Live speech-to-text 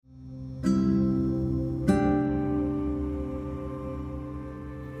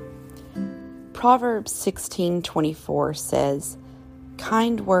Proverbs 16:24 says,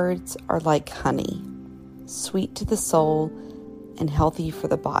 "Kind words are like honey, sweet to the soul and healthy for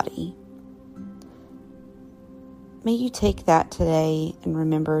the body." May you take that today and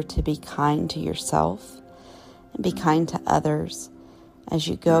remember to be kind to yourself and be kind to others as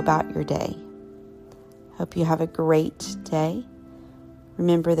you go about your day. Hope you have a great day.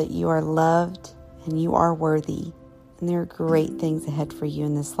 Remember that you are loved and you are worthy, and there are great things ahead for you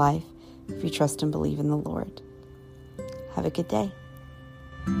in this life if you trust and believe in the Lord. Have a good day.